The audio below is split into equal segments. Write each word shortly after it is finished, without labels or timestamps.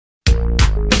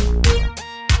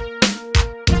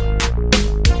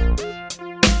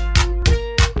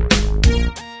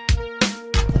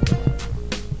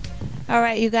All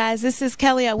right, you guys, this is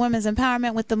Kelli at Women's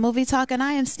Empowerment with the Movie Talk, and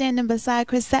I am standing beside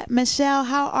Chrisette Michele.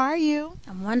 How are you?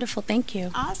 I'm wonderful, thank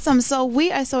you. Awesome. So we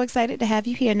are so excited to have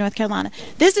you here in North Carolina.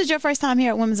 This is your first time here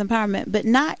at Women's Empowerment, but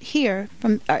not here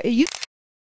from you.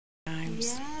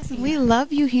 Yes, we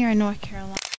love you here in North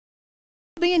Carolina.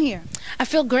 Being here, I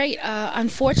feel great.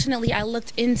 Unfortunately, I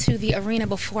looked into the arena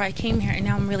before I came here, and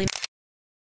now I'm really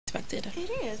expected. It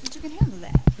is, but you can handle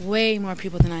that. Way more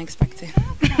people than I expected.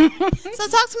 So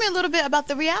talk to me a little bit about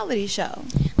the reality show.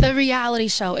 The reality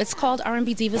show. It's called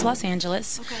R&B Divas Los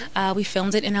Angeles. Okay. We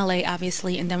filmed it in LA,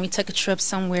 obviously, and then we took a trip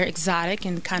somewhere exotic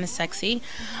and kind of sexy.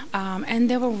 And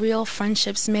there were real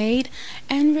friendships made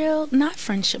and real not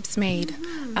friendships made.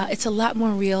 It's a lot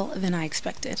more real than I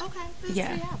expected. Okay, this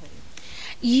yeah. is reality.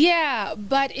 Yeah,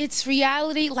 but it's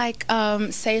reality like,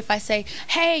 say if I say,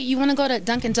 hey, you want to go to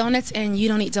Dunkin' Donuts and you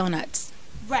don't eat donuts.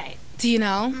 Right. Do you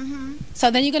know? So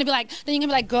then you're gonna be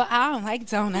like, girl, I don't like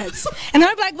donuts. And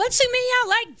I'll be like, what you mean you don't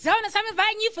like donuts? I'm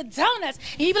inviting you for donuts.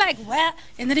 And you'd be like, well,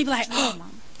 and then he'd be like, oh,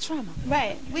 Mom, trauma.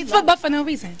 Right. But for no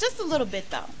reason. Just a little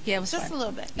bit, though. Yeah, it was just fun. a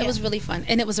little bit. It was really fun,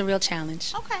 and it was a real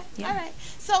challenge. Okay. Yeah. All right.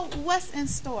 So what's in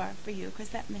store for you,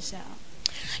 Chrisette Michele?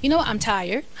 You know what? I'm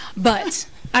tired, but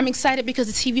I'm excited because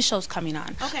the TV show's coming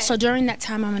on. Okay. So during that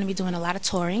time, I'm going to be doing a lot of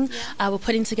touring. We're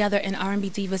putting together an R&B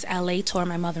Divas LA tour.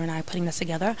 My mother and I are putting this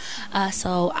together.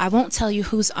 So I won't tell you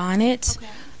who's on it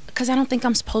because I don't think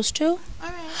I'm supposed to. All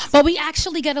right. But we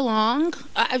actually get along.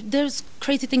 There's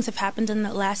crazy things have happened in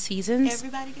the last seasons.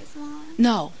 Everybody gets along?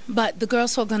 No, but the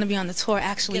girls who are going to be on the tour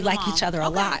actually like each other a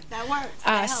lot. That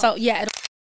works. So yeah.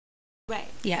 Right.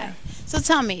 Yeah. Right. So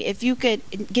tell me, if you could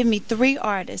give me 3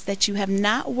 artists that you have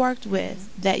not worked with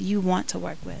that you want to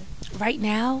work with. Right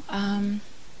now, I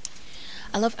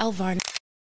love Elvar.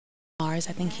 I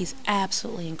think he's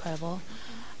absolutely incredible.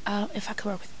 If I could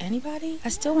work with anybody, I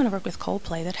still want to work with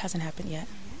Coldplay. That hasn't happened yet.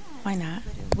 Why not?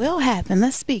 It will happen.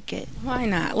 Let's speak it. Why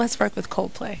not? Let's work with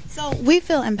Coldplay. So we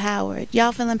feel empowered.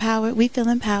 Y'all feel empowered. We feel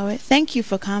empowered. Thank you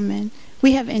for coming.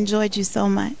 We have enjoyed you so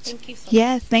much. Thank you so much.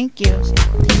 Yes, thank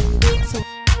you.